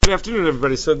Good afternoon,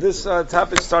 everybody. So this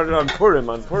topic started on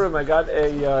Purim. On Purim, I got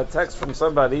a text from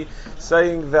somebody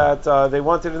saying that they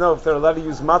wanted to know if they're allowed to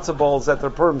use matzah balls at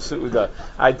their Purim Su'udah.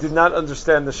 I did not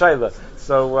understand the shaila.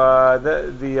 So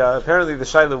apparently the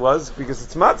shaila was because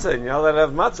it's matzah, and you're allowed to have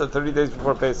matzah 30 days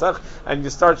before Pesach, and you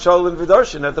start Shol and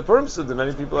V'darshin at the Purim Su'udah.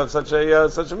 Many people have such a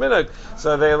minhag,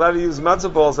 so they allowed to use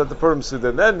matzah balls at the Purim Su'udah.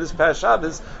 And then this past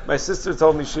Shabbos, my sister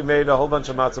told me she made a whole bunch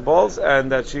of matzah balls,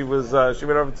 and that she went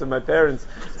over to my parents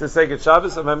to say good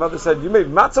Shabbos, and my mother said, "You made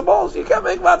matzah balls? You can't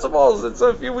make matzah balls. It's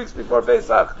a few weeks before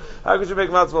Pesach. How could you make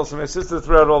matzah balls?" So my sister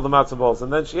threw out all the matzah balls,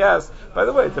 and then she asked, "By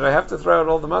the way, did I have to throw out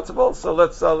all the matzah balls?" So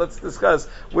let's discuss,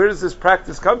 where does this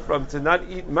practice come from to not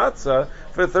eat matzah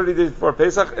for 30 days before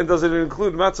Pesach, and does it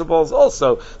include matzah balls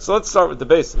also? So let's start with the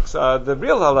basics. The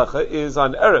real halacha is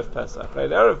on Erev Pesach, right?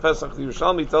 Erev Pesach, the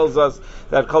Yerushalmi tells us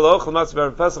that kol ochel matzah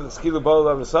Erev Pesach is kilu bo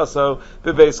l'rasaso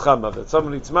bebeis chamav. That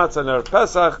someone eats matzah on Erev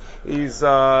Pesach,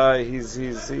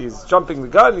 he's jumping the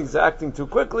gun, he's acting too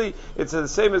quickly. It's the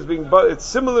same as being it's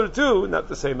similar to, not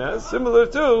the same as, similar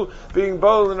to being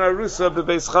bol in arusa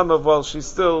bebeis chamav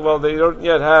while they don't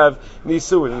yet have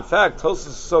nisuin. In fact, Tosfos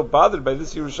is so bothered by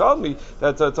this Yerushalmi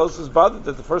that Tosfos is bothered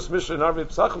that the first Mishnah in Arvei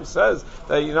Pesachim says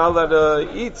that you're not allowed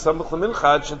to eat samach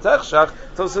lemincha shetechshach.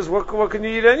 Tosfos says, what can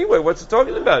you eat anyway? What's it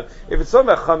talking about? If it's talking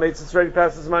about chametz, it's already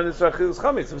past its mind. It's achilus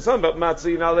chametz. If it's talking about matzah,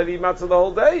 you're not allowed to eat matzah the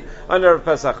whole day on Erev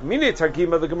Pesach. Minei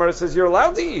targima, the Gemara says you're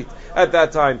allowed to eat at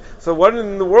that time. So what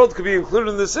in the world could be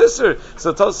included in this issur?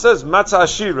 So Tosfos says matzah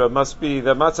ashira must be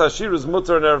that matzah ashira is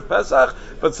mutar in Erev Pesach,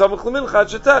 but samach lemincha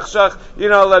shetechshach you're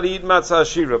not allowed to eat matzah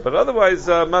ashira. But otherwise,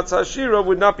 matzah ashira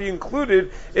would not be included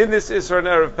in this Isra and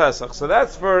Erev Pesach. So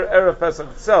that's for Erev Pesach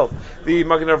itself. The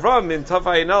Magen Avraham in Tav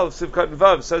Ayin Aleph Sivkat and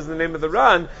Vav says in the name of the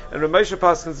Ran, and Ramesha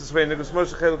Paskins this way, Negus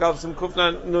Moshe Chel Gavsim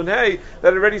Kufna Nun Hey,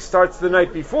 that already starts the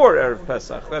night before Erev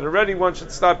Pesach. That already one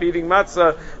should stop eating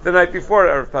matzah the night before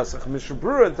Erev Pesach. Mishnah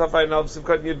Berurah in Tav Ayin Aleph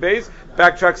Sivkat and Yud Beis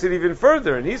backtracks it even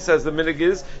further, and he says the minhag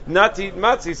is not to eat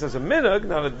matzah. He says a minhag,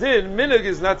 not a din. Minhag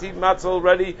is not to eat matzah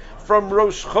already from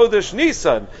Rosh Chodesh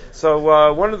Nisan.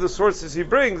 So one of the sources he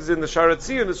brings in the Sharat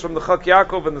Tziyun is from the Chak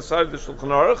Yaakov and the side of the Shulchan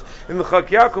Aruch. In the Chak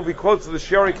Yaakov, he quotes the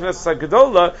Shiari Knesset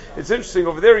Gedola. It's interesting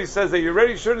over there. He says that you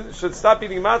already should stop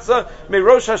eating matzah May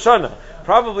Rosh Hashanah.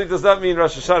 Probably does not mean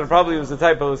Rosh Hashanah. Probably it was a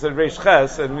typo. It said Reish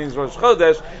Ches and means Rosh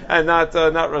Chodesh and not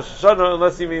Rosh Hashanah,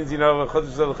 unless he means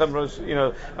Chodesh Lechem Rosh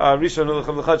Rishon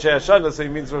Lechem Lechem Hashanah. So he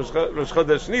means Rosh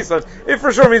Chodesh Nisan. It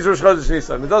for sure means Rosh Chodesh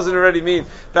Nisan. It doesn't already mean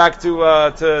back to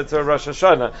Rosh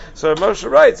Hashanah. So Moshe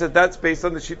writes that that's based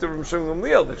on the sheet of Rav Shimon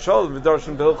Gamliel that Shol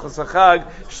V'darshan B'Hilchos Hachag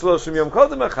Shloshim Yom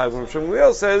Kodem Hachag. Rav Shimon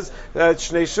Gamliel says that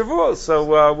Shnei Shavuos.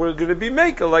 So we're going to be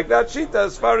maker like that shita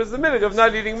as far as the minhag of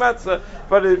not eating matzah,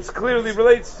 but it's clearly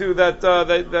relates to that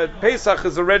Pesach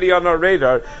is already on our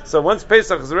radar. So once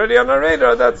Pesach is already on our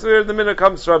radar, that's where the minhag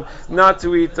comes from, not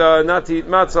to eat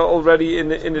matzah already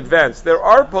in advance. There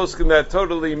are poskim that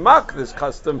totally mock this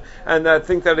custom and that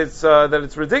think that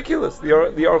it's ridiculous. The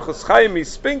Orchos Chaim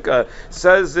Spinka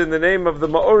says in the name of the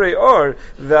Ma'orei Or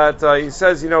that he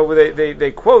says,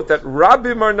 they quote that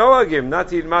Rabbim are noagim not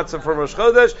to eat matzah from Rosh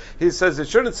Chodesh. He says it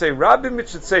shouldn't say Rabbim, it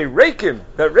should say Reikim.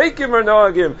 That Reikim are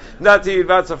noagim not to eat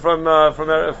matzah from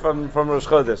Rosh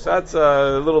Chodesh. That's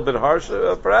a little bit harsh,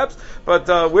 perhaps. But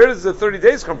where does the 30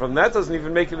 days come from? That doesn't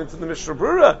even make it into the Mishnah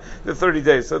Berurah, the 30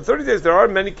 days. So 30 days, there are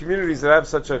many communities that have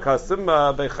such a custom.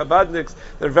 By Chabadniks,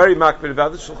 they're very makbid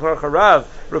about it. Shulchan Aruch Harav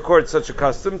records such a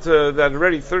custom that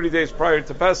already 30 days prior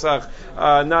to Pesach,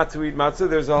 not to eat matzah.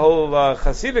 There's a whole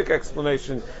Hasidic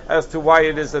explanation as to why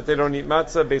it is that they don't eat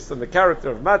matzah based on the character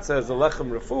of matzah as a lechem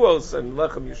refuos and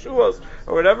lechem yeshuos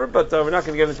or whatever, but we're not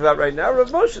going to get into that right now. Rav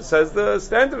Moshe says the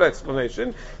standard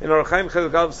explanation in Orach Chaim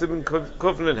Chiluk Aleph Sibin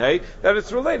Kufin and Hey that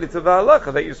it's related to the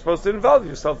halacha that you're supposed to involve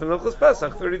yourself in Hilchos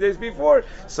Pesach 30 days before.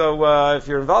 So if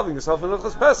you're involving yourself in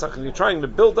Hilchos Pesach and you're trying to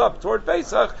build up toward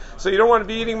Pesach, so you don't want to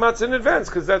be eating matzah in advance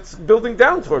because that's building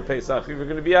down toward Pesach. If you're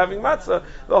going to be having matzah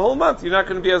the whole month, you're not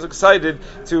going to be as excited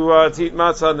to eat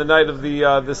matzah on the night of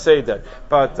the Seder.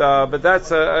 But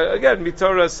that's again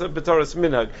b'toras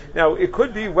minhag. Now it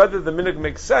could be whether the minhag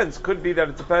makes sense. Could be that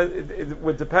it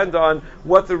would depend on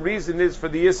what the reason is for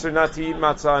the Yisr not to eat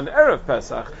matzah on Erev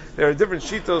Pesach. There are different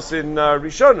shitos in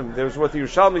Rishonim. There's what the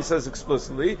Yerushalmi says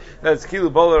explicitly, that it's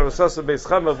kilu bola rosasa beis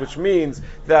chamav, which means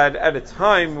that at a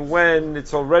time when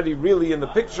it's already really in the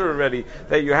picture already,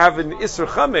 that you have an Isser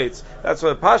chametz. That's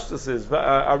what a pashtus is.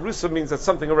 Arusa means that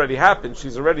something already happened.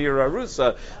 She's already a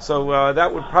arusa. So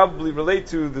that would probably relate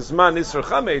to the Zman Isser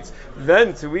chametz.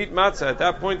 Then to eat matzah at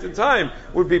that point in time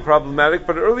would be problematic.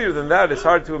 But earlier than that, it's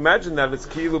hard to imagine that it's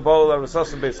kilu Baal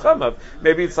Arusasa Beis Chamav.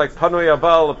 Maybe it's like Panoya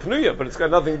Baal Pnuya, but it's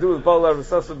got nothing to do with Baal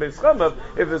Arusasa Beis Chamav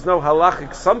if there's no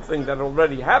halachic something that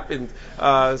already happened.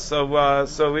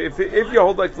 So if you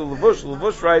hold like the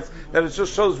Levush writes that it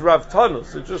just shows Rav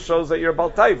Tanus, it just shows that you're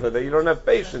Baltaiva, that you don't have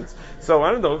patience. So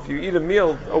I don't know, if you eat a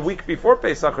meal a week before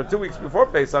Pesach or 2 weeks before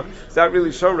Pesach, does that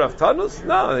really show Rav Tanus?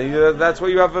 No, that's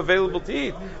what you have available to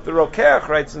eat. The Rokeach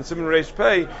writes in Simon Reish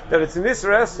Pei that it's an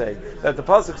Isra essay, that the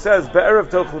pasuk says Be'erev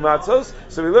tochlu matzos,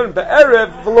 so we learn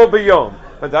Be'erev v'lo b'yom.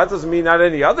 But that doesn't mean not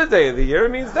any other day of the year. It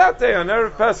means that day on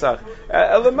Erev Pesach.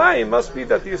 Elamai must be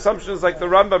that the assumption is like the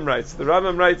Rambam writes. The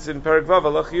Rambam writes in Perek Vav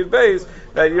Alach Yud Beis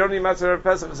that you don't eat matzah Erev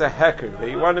Pesach is a hecker. That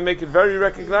you want to make it very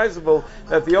recognizable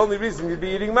that the only reason you'd be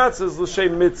eating matzah is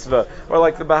l'shem mitzvah. Or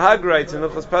like the Bahag writes in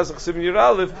Ilchos Pesach Siman Yud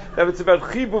Aleph that it's about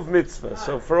chibuv mitzvah.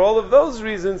 So for all of those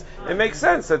reasons, it makes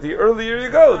sense that the earlier you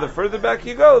go, the further back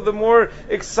you go, the more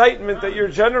excitement that you're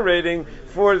generating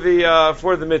for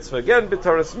the mitzvah. Again,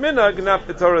 b'toras minhag, not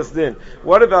b'toras din.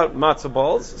 What about matzah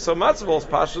balls? So matzah balls,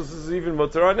 pashtus is even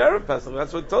mutar on Erev Pesach.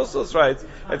 That's what Tosfos writes.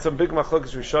 And some big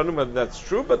machlokas rishonim whether that's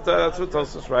true, but that's what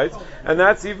Tosfos writes. And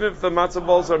that's even if the matzah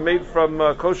balls are made from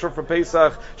kosher for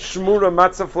Pesach, shmura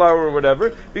matzah flour or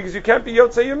whatever, because you can't be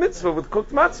yotzei your mitzvah with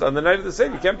cooked matzah on the night of the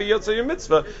Seder. You can't be yotzei your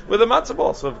mitzvah with a matzah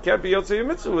ball. So if you can't be yotzei your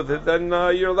mitzvah with it, then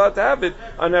you're allowed to have it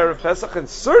on Erev Pesach. And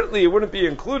certainly it wouldn't be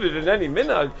included in any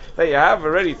minhag that you have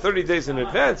already 30 days in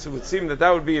advance. It would seem that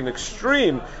would be an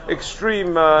extreme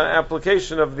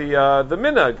application of the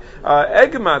minhag.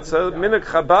 Egg matzah, minhag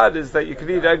Chabad is that you can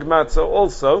eat egg matzah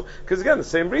also, because again, the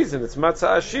same reason, it's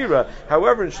matzah ashira.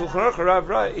 However, in Shulchan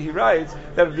Aruch, he writes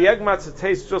that if the egg matzah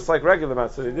tastes just like regular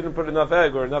matzah, they didn't put enough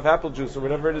egg or enough apple juice or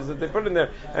whatever it is that they put in there,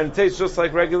 and it tastes just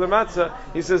like regular matzah,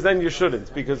 he says then you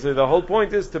shouldn't, because the whole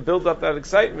point is to build up that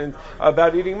excitement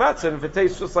about eating matzah, and if it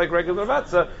tastes just like regular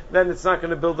matzah, then it's not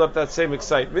going to build up that same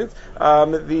excitement.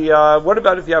 What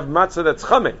about if you have matzah that's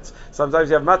chametz? Sometimes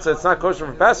you have matzah that's not kosher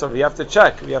for Passover. You have to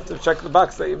check. You have to check the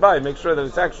box that you buy, make sure that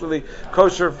it's actually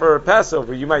kosher for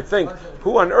Passover. You might think,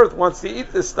 who on earth wants to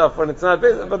eat this stuff when it's not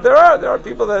based? But there are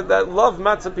people that love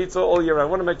matzah pizza all year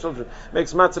round. One of my children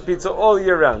makes matzah pizza all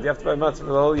year round. You have to buy matzah for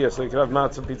the whole year, so you can have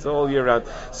matzah pizza all year round.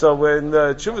 So when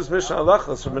the Tshuvas Mishnah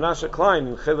Halachos from Menashe Klein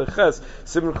in Chelik Ches,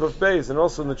 Simon Kuf Beis, and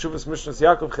also in the Tshuvas Mishnah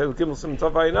Yaakov Chelik Gimel Simon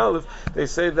Tov Ayin Aleph, they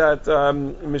say that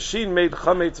machine-made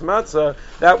chametz matzah,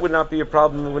 that would not be a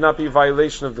problem, it would not be a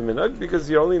violation of the minhag, because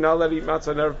you're only not allowed to eat matzah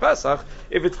on Erev Pesach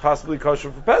if it's possibly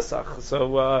kosher for Pesach.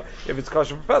 So if it's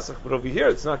kosher for Pesach, but over here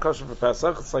it's not kosher for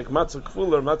Pesach, it's like matzah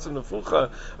kfula or matzah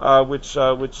nefucha, which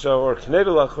or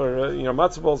knedlach or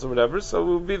matzah balls or whatever, so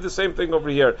it would be the same thing over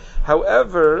here.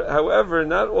 However,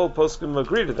 not all poskim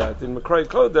agree to that. In Makrei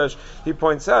Kodesh, he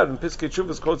points out, and Piskei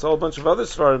Teshuvos quotes a whole bunch of other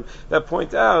svarim that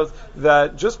point out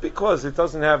that just because it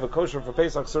doesn't have a kosher for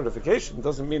Pesach certification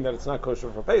doesn't mean that it's not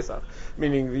kosher for Pesach.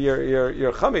 Meaning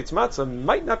your chametz matzah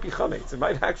might not be chametz; it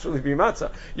might actually be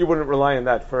matzah. You wouldn't rely on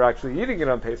that for actually eating it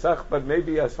on Pesach, but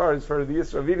maybe as far as for the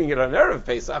issue of eating it on Erev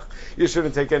Pesach, you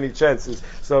shouldn't take any chances.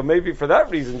 So maybe for that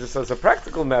reason, just as a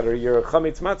practical matter, your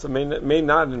chametz matzah may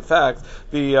not in fact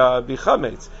be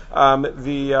chametz.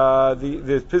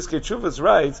 The Piskei Teshuvos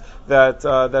writes that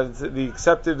the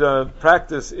accepted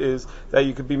practice is that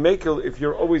you could be makel if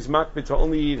you're always makbid to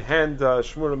only eat hand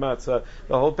shmura matzah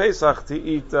the whole Pesach, to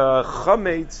eat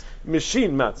chametz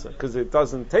machine matzah, because it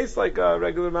doesn't taste like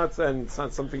regular matzah and it's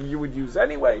not something you would use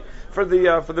anyway for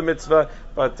the mitzvah.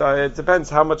 But it depends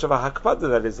how much of a hakpada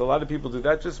that is. A lot of people do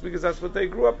that just because that's what they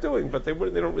grew up doing, but they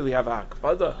don't really have a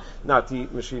hakpada not to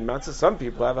eat machine matzah. Some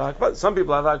people have a hakpada. Some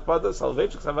people have a hakpada.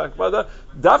 Soloveitchiks have a hakpada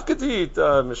dafka to eat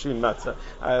machine matzah.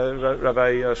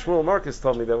 Rabbi Shmuel Marcus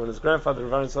told me that when his grandfather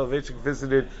Rav Aaron Soloveitchik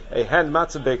visited a hand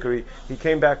matzah bakery, he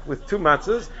came back with 2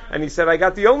 matzahs and he said, "I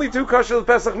got the only 2 kosher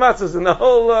Pesach matzahs in the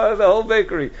whole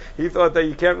bakery." He thought that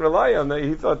you can't rely on that.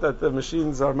 He thought that the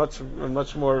machines are much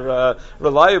more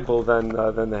reliable than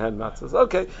the hand matzahs.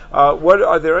 Okay, what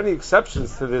are there any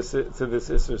exceptions to this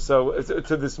issue? So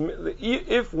to this,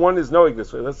 if one is knowing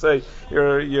this way, let's say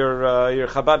you're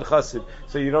Chabad Chassid,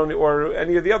 so you don't, or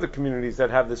any of the other communities that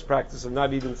have this practice of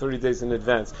not eating 30 days in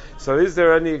advance. So is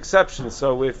there any exceptions?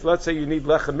 So if let's say you need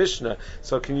lechem mishnah,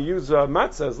 so can you use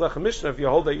matzah as lechem mishnah if you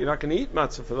hold that you're not going to eat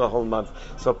matzah for the whole month?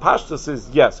 So Pashtus is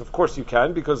yes. of course you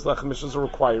can, because lechem mishna is a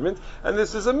requirement, and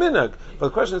this is a minhag. But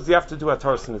the question is, do you have to do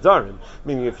hataras nedarim?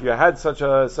 Meaning, if you had such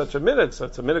a minhag, so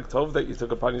it's a minhag tov that you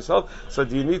took upon yourself, so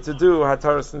do you need to do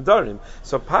hataras nedarim?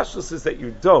 So pashtus is that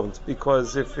you don't,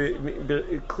 because if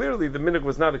clearly the minhag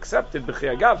was not accepted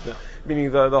b'chiyah gavna,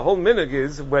 meaning the whole minhag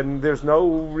is when there's no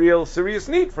real serious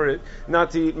need for it,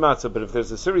 not to eat matzah. But if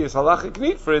there's a serious halachic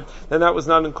need for it, then that was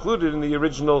not included in the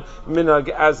original minhag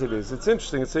as it is. It's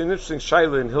interesting. It's an interesting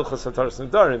shaila in Hilchas Hataras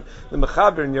Nedarim. The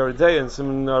Mechaber in Yeridei and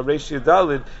some Reish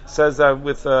Yadalid says that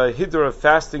with a hidur of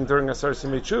fasting during Asar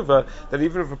Simei Tshuva, that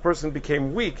even if a person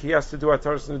became weak, he has to do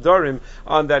Hataras Nedarim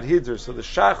on that hidur. So the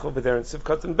Shach over there in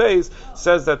Sivkat and Beis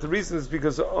says that the reason is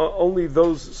because only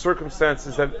those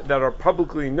circumstances that are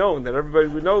publicly known, that everybody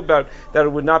would know about, that it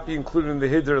would not be included in the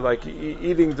hidur, like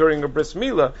eating during a bris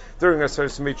milah, during Asar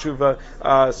Simei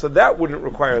Tshuva, so that wouldn't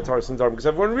require Hataras Nedarim, because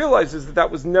everyone realizes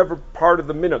that was never part of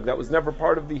the minhag, that was never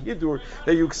part of the hidur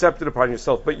that you accepted upon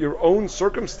yourself. But your own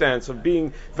circumstance of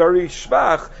being very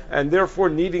shvach and therefore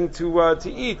needing to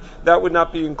eat, that would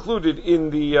not be included in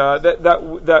the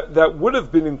that would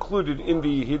have been included in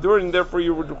the hidur, and therefore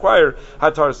you would require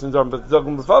hataras nedarim. But the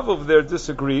Dagul Mevav over there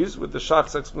disagrees with the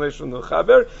Shach's explanation of the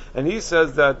Chaber, and he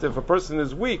says that if a person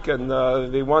is weak and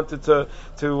they wanted to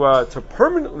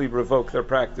permanently revoke their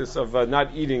practice of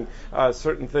not eating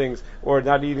certain things, or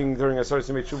not eating during a Asar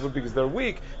Simei Tshuva because they're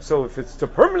weak, so if it's to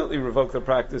permanently revoke their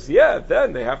practice,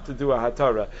 then they have to do a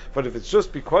hatara. But if it's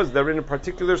just because they're in a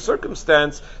particular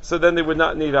circumstance, so then they would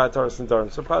not need a hataras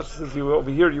nedarim. So Pasha says over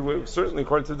here, you would, certainly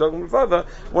according to the Dagul Mevav,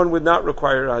 one would not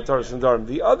require a hataras nedarim.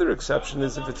 The other exception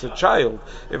is if it's a child.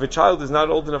 If a child is not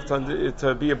old enough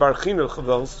to be a bar chinuch of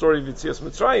the whole story of Yetzias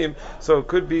Mitzrayim, so it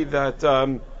could be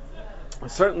that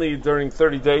certainly during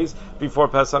 30 days before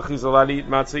Pesach, he's allowed to eat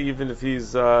matzah, even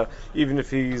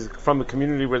if he's from a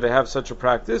community where they have such a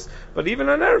practice. But even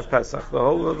on Erev Pesach, the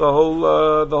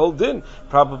whole din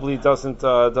probably doesn't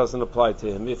apply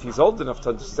to him. If he's old enough to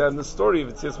understand the story of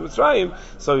Yetzias Mitzrayim,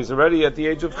 so he's already at the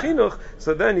age of chinuch,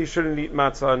 so then he shouldn't eat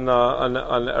matzah on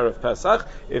Erev Pesach.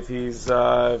 If he's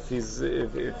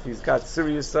got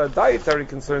serious dietary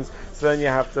concerns, so then you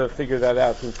have to figure that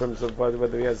out in terms of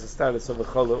whether he has the status of a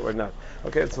challah or not.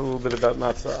 Okay, it's a little bit about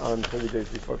matzah on 30 days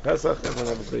before Pesach. Everyone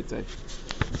have a great day.